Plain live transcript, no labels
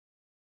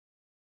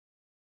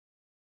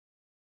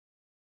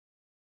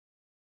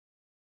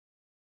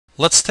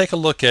Let's take a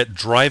look at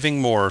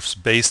driving morphs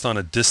based on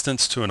a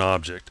distance to an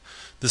object.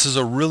 This is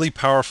a really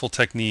powerful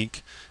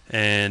technique,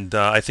 and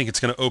I think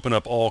it's going to open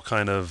up all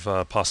kind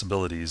of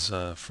possibilities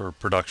for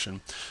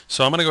production.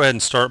 So I'm going to go ahead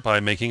and start by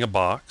making a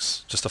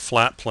box, just a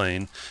flat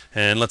plane,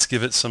 and let's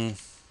give it some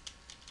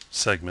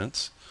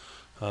segments,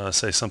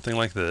 say something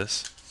like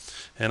this.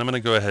 And I'm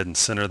going to go ahead and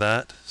center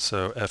that,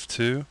 so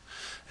F2,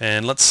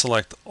 and let's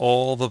select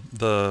all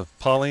the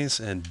polys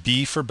and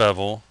B for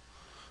bevel,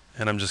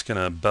 and I'm just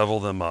going to bevel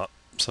them up,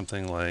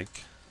 something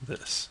like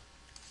this.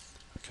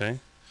 Okay,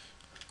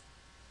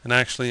 and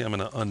actually I'm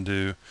going to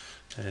undo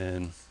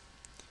and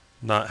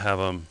not have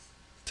them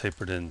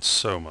tapered in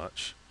so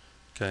much.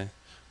 Okay,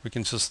 we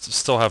can just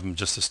still have them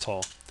just as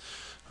tall.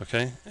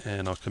 Okay,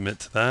 and I'll commit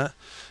to that,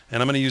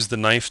 and I'm going to use the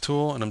knife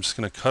tool, and I'm just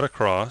going to cut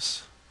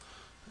across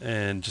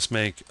and just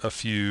make a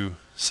few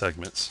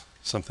segments,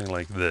 something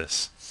like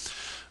this.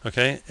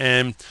 Okay,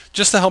 and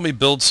just to help me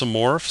build some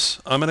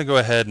morphs, I'm going to go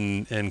ahead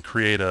and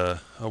create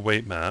a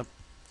weight map.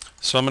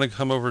 So I'm going to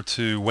come over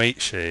to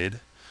weight shade,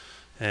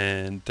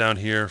 and down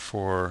here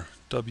for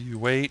W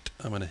weight,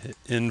 I'm going to hit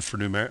in for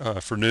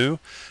new,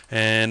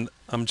 and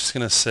I'm just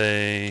going to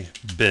say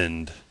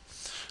bend.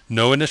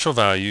 No initial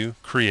value,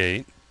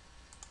 create.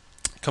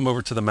 Come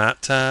over to the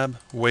map tab,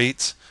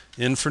 weights,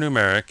 in for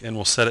numeric, and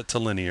we'll set it to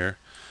linear.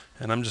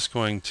 And I'm just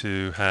going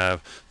to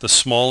have the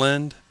small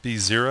end be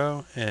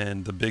 0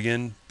 and the big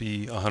end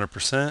be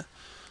 100%.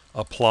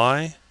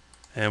 Apply,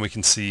 and we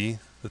can see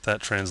that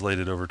that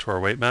translated over to our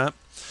weight map.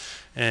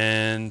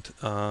 And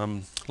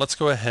let's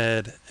go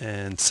ahead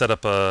and set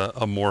up a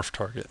morph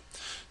target.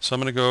 So I'm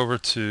going to go over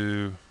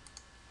to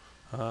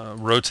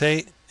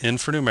rotate, in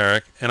for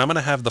numeric, and I'm going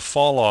to have the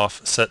fall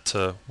off set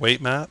to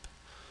weight map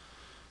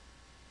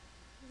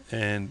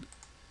and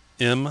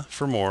M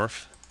for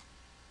morph,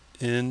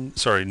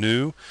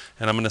 new,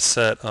 and I'm going to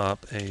set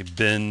up a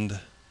bend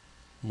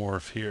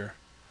morph here.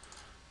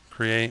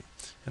 Create,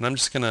 and I'm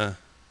just going to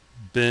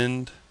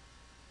bend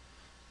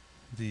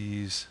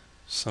these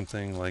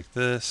something like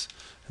this,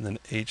 and then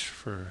H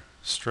for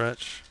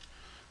stretch,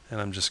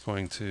 and I'm just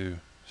going to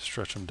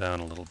stretch them down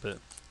a little bit.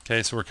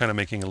 Okay, so we're kind of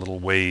making a little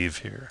wave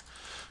here.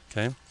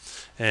 Okay,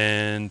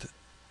 and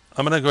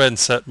I'm going to go ahead and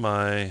set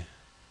my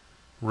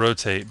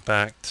rotate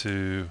back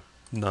to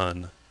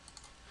none.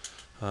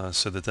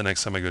 So that the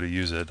next time I go to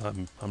use it,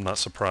 I'm not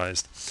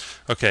surprised.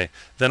 Okay,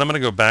 then I'm going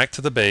to go back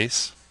to the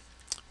base,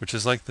 which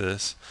is like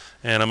this,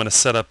 and I'm going to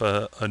set up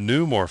a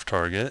new morph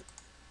target,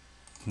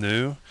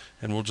 new,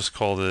 and we'll just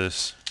call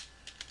this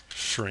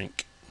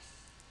shrink.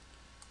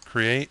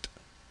 Create.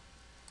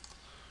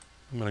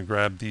 I'm going to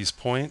grab these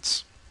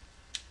points,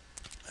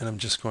 and I'm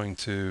just going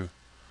to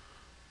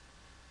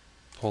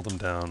pull them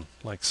down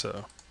like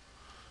so.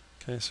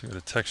 Okay, so go to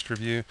texture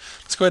view.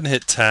 Let's go ahead and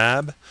hit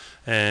tab,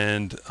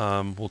 and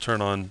we'll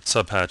turn on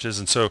subhatches.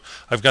 And so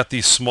I've got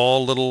these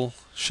small little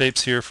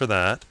shapes here for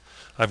that.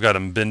 I've got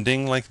them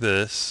bending like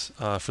this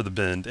for the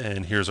bend,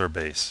 and here's our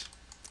base.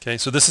 Okay,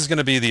 so this is going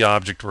to be the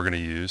object we're going to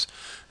use,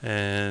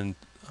 and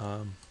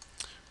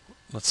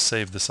let's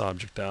save this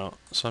object out.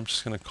 So I'm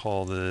just going to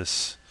call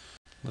this,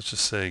 let's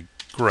just say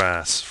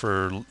grass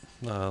for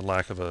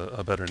lack of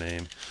a better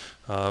name.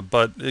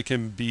 But it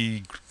can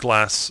be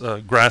grass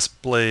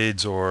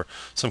blades or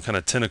some kind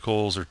of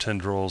tentacles or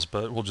tendrils,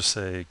 but we'll just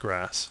say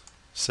grass.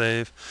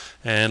 Save,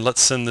 and let's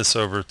send this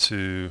over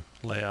to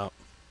layout.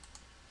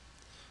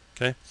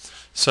 Okay,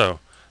 so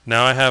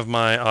now I have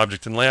my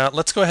object in layout.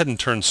 Let's go ahead and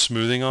turn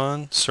smoothing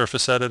on,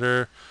 surface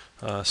editor,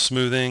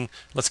 smoothing.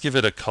 Let's give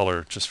it a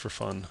color just for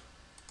fun.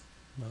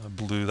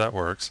 Blue, that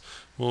works.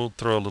 We'll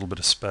throw a little bit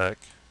of speck,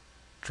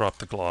 drop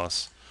the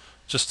gloss,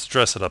 just to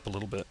dress it up a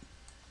little bit.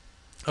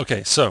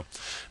 Okay, so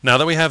now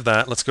that we have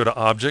that, let's go to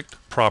Object,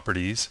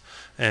 Properties,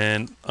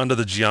 and under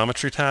the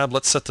Geometry tab,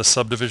 let's set the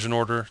subdivision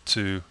order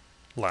to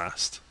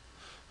last.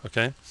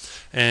 Okay,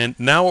 and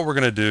now what we're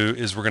going to do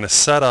is we're going to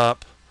set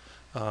up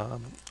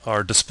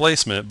our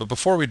displacement, but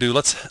before we do,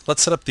 let's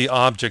set up the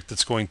object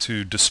that's going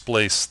to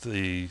displace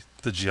the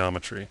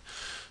geometry.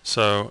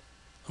 So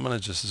I'm going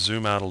to just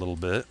zoom out a little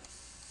bit.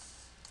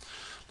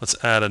 Let's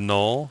add a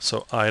null,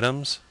 so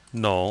items,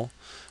 null,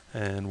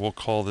 and we'll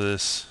call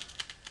this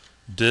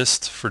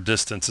dist for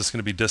distance. It's going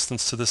to be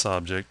distance to this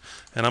object,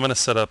 and I'm going to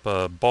set up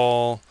a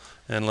ball,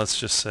 and let's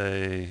just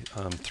say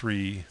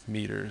 3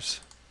 meters.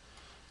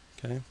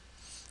 Okay,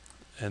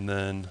 and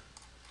then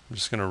I'm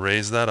just going to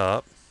raise that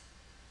up.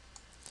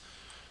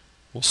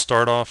 We'll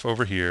start off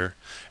over here,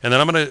 and then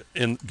I'm going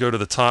to go to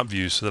the top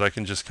view so that I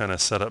can just kind of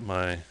set up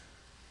my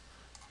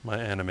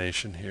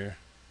animation here,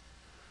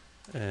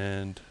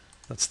 and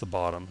that's the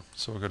bottom.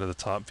 So we'll go to the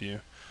top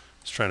view.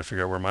 I was trying to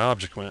figure out where my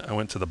object went. I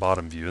went to the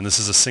bottom view, and this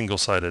is a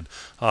single-sided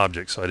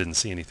object, so I didn't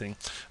see anything.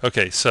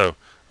 Okay, so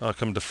I'll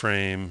come to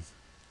frame,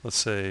 let's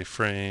say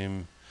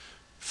frame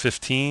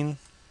 15,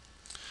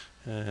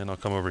 and I'll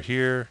come over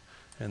here,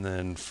 and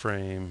then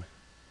frame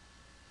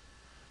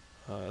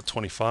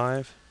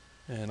 25,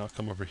 and I'll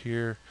come over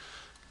here.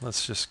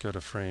 Let's just go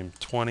to frame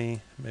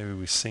 20. Maybe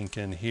we sink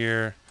in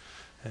here,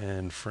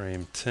 and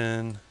frame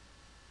 10,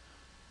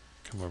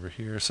 Come over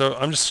here. So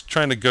I'm just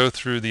trying to go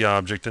through the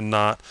object and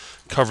not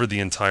cover the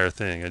entire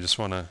thing. I just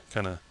want to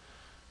kind of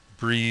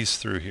breeze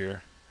through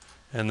here.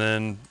 And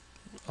then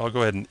I'll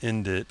go ahead and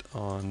end it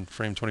on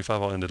frame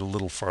 25. I'll end it a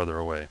little farther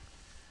away.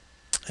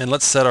 And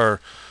let's set our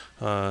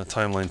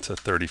timeline to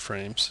 30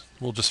 frames.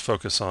 We'll just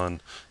focus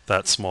on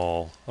that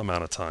small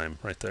amount of time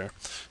right there.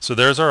 So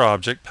there's our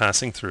object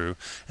passing through.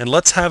 And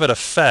let's have it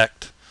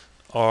affect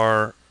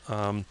our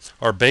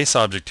base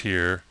object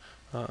here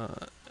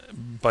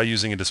by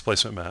using a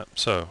displacement map.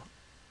 So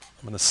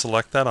I'm going to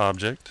select that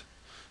object,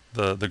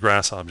 the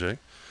grass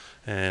object,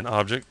 and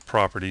object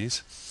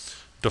properties,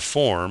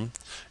 deform,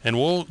 and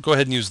we'll go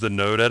ahead and use the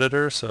node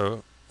editor.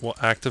 So we'll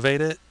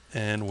activate it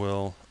and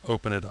we'll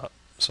open it up.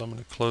 So I'm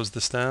going to close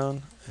this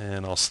down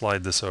and I'll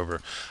slide this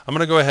over. I'm going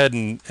to go ahead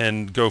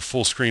and go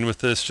full screen with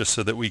this just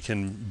so that we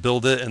can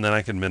build it, and then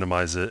I can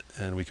minimize it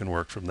and we can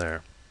work from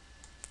there.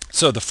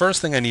 So the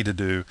first thing I need to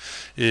do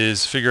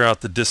is figure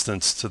out the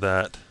distance to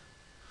that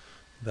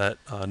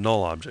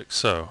null object.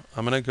 So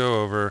I'm going to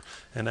go over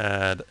and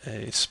add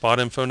a spot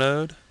info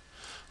node.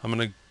 I'm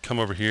going to come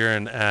over here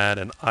and add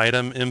an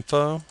item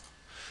info.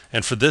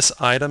 And for this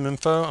item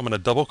info, I'm going to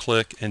double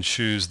click and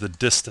choose the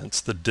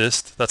distance. The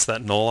dist, that's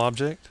that null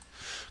object.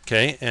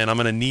 Okay, and I'm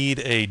going to need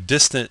a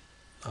distant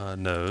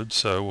node.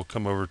 So we'll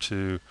come over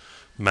to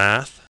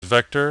math,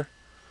 vector,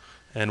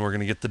 and we're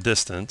going to get the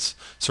distance.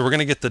 So we're going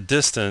to get the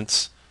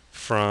distance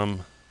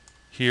from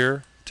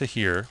here to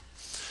here.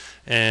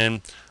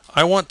 And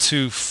I want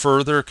to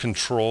further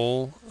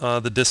control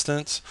the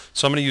distance,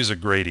 so I'm going to use a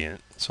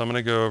gradient. So I'm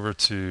going to go over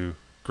to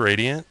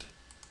gradient,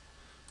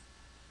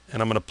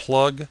 and I'm going to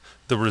plug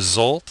the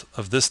result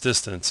of this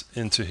distance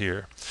into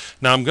here.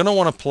 Now I'm going to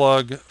want to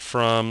plug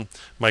from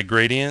my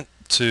gradient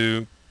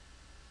to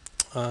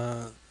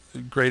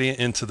gradient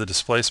into the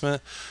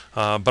displacement,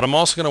 but I'm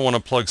also going to want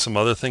to plug some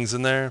other things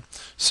in there.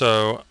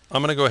 So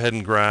I'm going to go ahead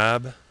and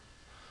grab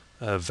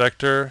a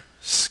vector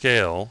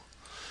scale,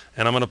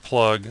 and I'm going to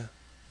plug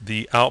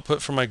the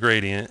output from my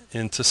gradient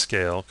into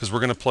scale, because we're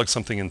going to plug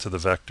something into the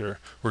vector.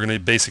 We're going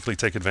to basically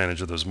take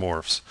advantage of those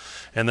morphs.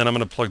 And then I'm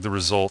going to plug the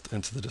result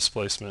into the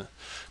displacement.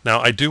 Now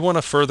I do want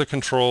to further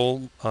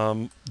control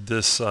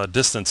this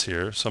distance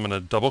here, so I'm going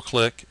to double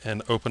click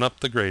and open up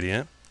the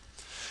gradient.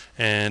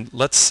 And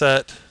let's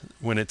set,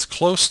 when it's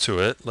close to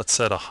it, let's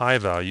set a high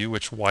value,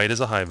 which white is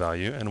a high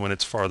value, and when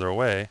it's farther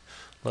away,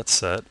 let's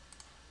set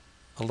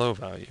a low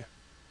value,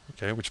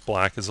 okay, which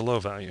black is a low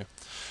value.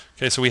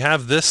 Okay, so we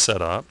have this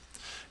set up.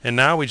 And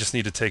now we just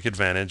need to take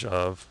advantage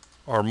of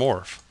our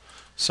morph.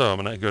 So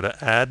I'm going to go to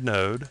add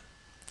node,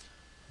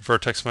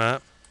 vertex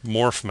map,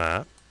 morph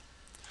map,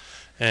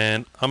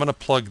 and I'm going to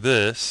plug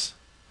this,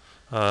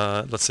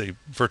 let's say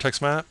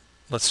vertex map,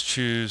 let's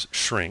choose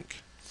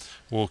shrink.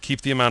 We'll keep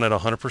the amount at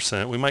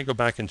 100%. We might go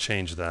back and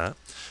change that.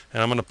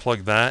 And I'm going to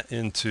plug that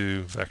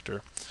into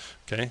vector.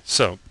 Okay,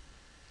 so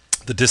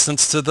the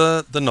distance to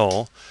the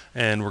null,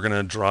 and we're going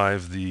to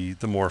drive the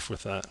morph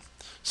with that.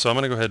 So I'm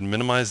going to go ahead and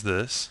minimize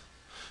this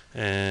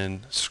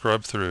and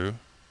scrub through,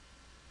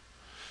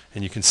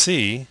 and you can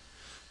see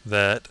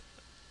that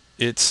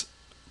it's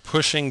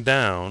pushing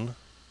down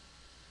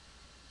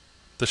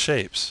the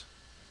shapes,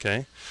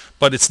 okay?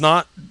 But it's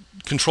not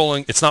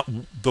controlling, it's not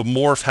the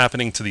morph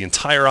happening to the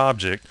entire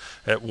object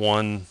at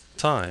one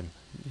time.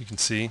 You can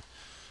see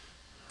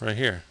right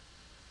here,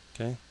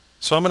 okay?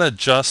 So I'm going to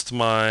adjust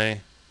my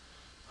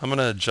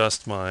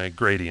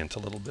gradient a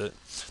little bit.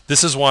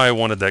 This is why I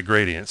wanted that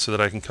gradient, so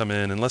that I can come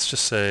in and let's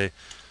just say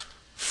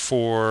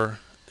 4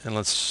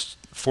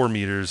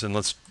 meters, and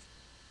let's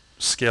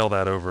scale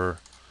that over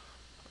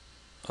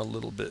a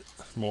little bit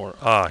more.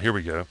 Here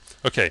we go.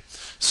 Okay,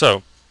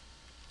 so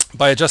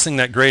by adjusting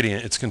that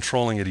gradient, it's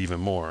controlling it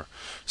even more.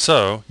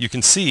 So you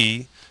can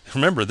see,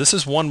 remember, this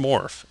is one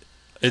morph.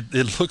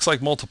 It looks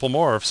like multiple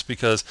morphs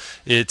because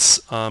it's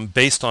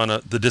based on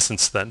the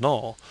distance to that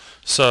null.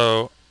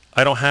 So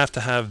I don't have to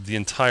have the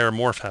entire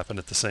morph happen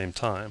at the same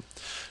time.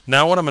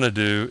 Now what I'm going to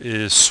do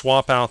is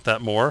swap out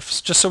that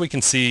morph just so we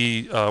can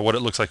see what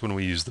it looks like when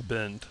we use the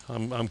bend.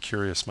 I'm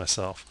curious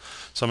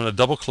myself. So I'm going to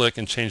double click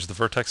and change the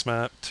vertex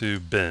map to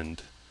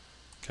bend.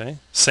 Okay,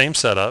 same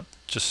setup,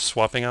 just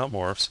swapping out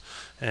morphs,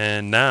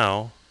 and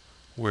now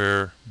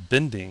we're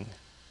bending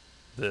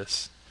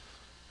this.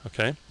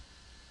 Okay,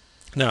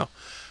 now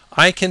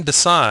I can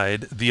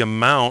decide the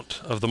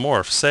amount of the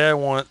morph. Say I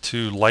want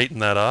to lighten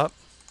that up.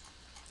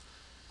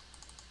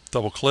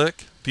 Double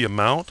click the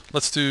amount.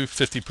 Let's do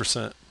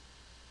 50%.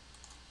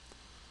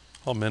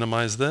 I'll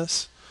minimize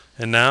this,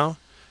 and now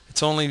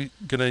it's only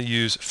going to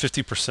use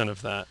 50%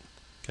 of that,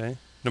 okay,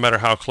 no matter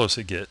how close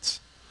it gets.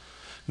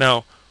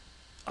 Now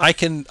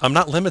I'm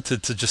not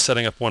limited to just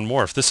setting up one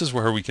morph. This is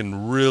where we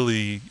can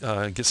really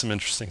get some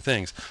interesting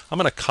things. I'm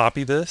going to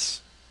copy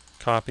this,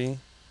 copy,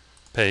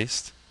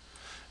 paste,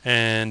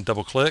 and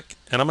double click,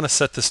 and I'm going to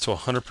set this to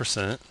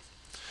 100%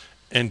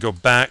 and go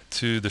back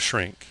to the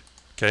shrink.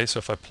 Okay, so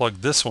if I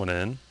plug this one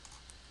in,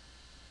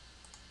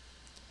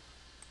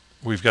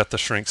 we've got the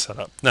shrink set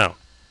up. Now,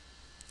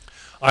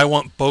 I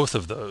want both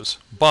of those,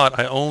 but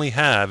I only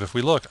have, if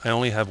we look, I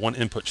only have one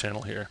input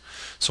channel here.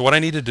 So what I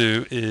need to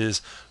do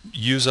is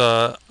use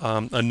a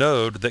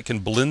node that can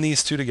blend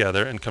these two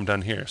together and come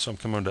down here. So I'm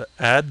coming to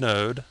add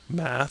node,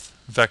 math,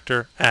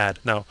 vector, add.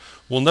 Now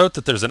we'll note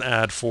that there's an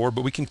add 4,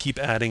 but we can keep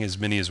adding as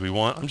many as we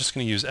want. I'm just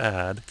going to use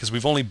add because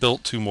we've only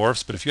built 2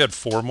 morphs, but if you had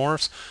 4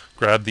 morphs,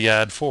 grab the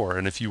add 4.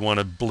 And if you want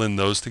to blend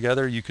those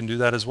together, you can do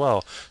that as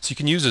well. So you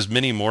can use as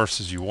many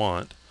morphs as you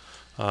want.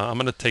 I'm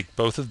going to take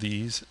both of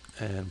these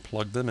and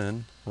plug them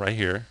in right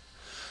here.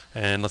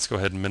 And let's go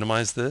ahead and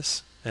minimize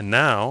this. And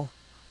now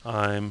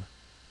I'm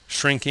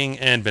shrinking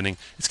and bending.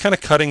 It's kind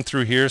of cutting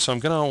through here, so I'm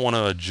going to want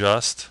to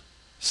adjust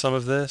some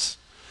of this.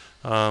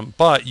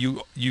 But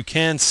you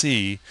can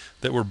see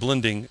that we're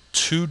blending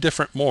 2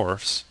 different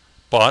morphs.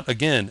 But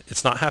again,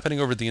 it's not happening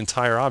over the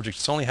entire object.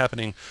 It's only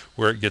happening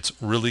where it gets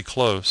really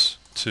close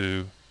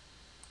to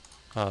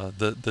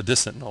the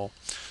distant null.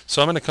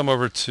 So I'm going to come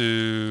over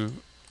to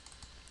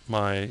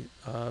my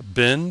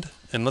bend,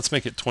 and let's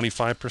make it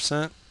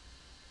 25%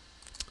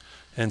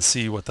 and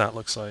see what that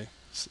looks like.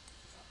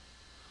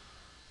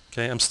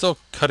 Okay, I'm still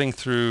cutting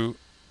through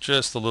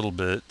just a little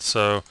bit,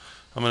 so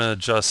I'm going to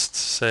adjust,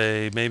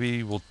 say,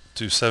 maybe we'll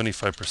do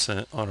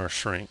 75% on our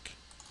shrink.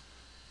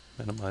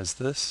 Minimize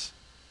this.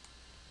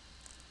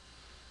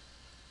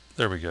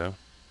 There we go.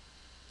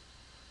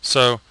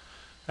 So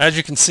as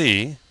you can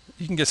see,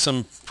 you can get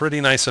some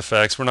pretty nice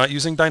effects. We're not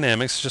using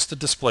dynamics, just a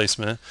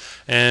displacement.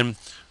 And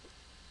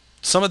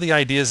some of the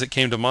ideas that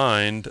came to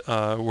mind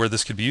where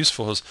this could be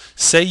useful is,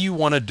 say you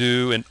want to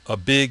do a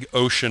big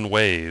ocean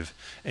wave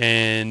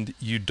and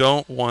you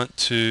don't want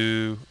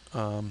to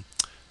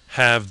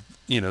have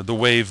the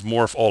wave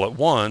morph all at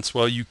once.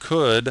 Well, you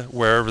could,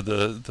 wherever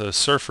the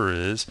surfer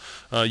is,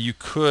 you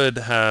could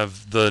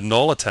have the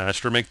null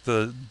attached, or make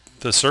the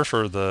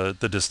surfer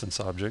the distance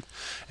object,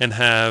 and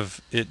have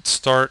it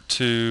start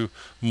to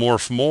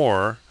morph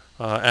more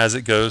as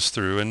it goes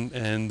through,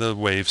 and the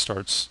wave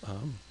starts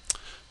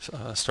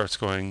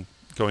going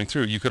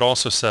through. You could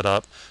also set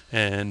up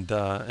and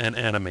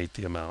animate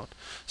the amount.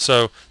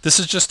 So this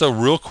is just a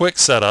real quick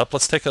setup.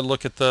 Let's take a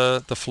look at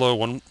the flow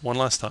one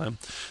last time.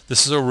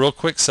 This is a real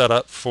quick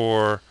setup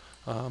for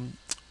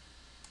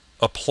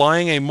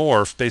applying a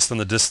morph based on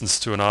the distance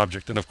to an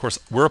object. And of course,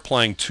 we're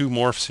applying 2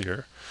 morphs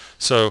here.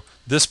 So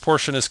this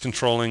portion is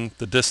controlling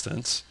the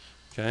distance.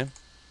 Okay.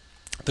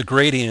 The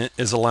gradient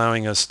is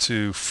allowing us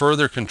to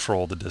further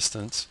control the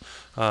distance,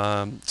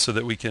 so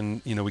that we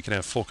can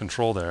have full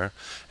control there.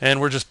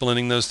 And we're just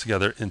blending those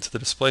together into the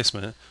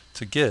displacement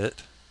to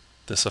get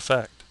this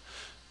effect.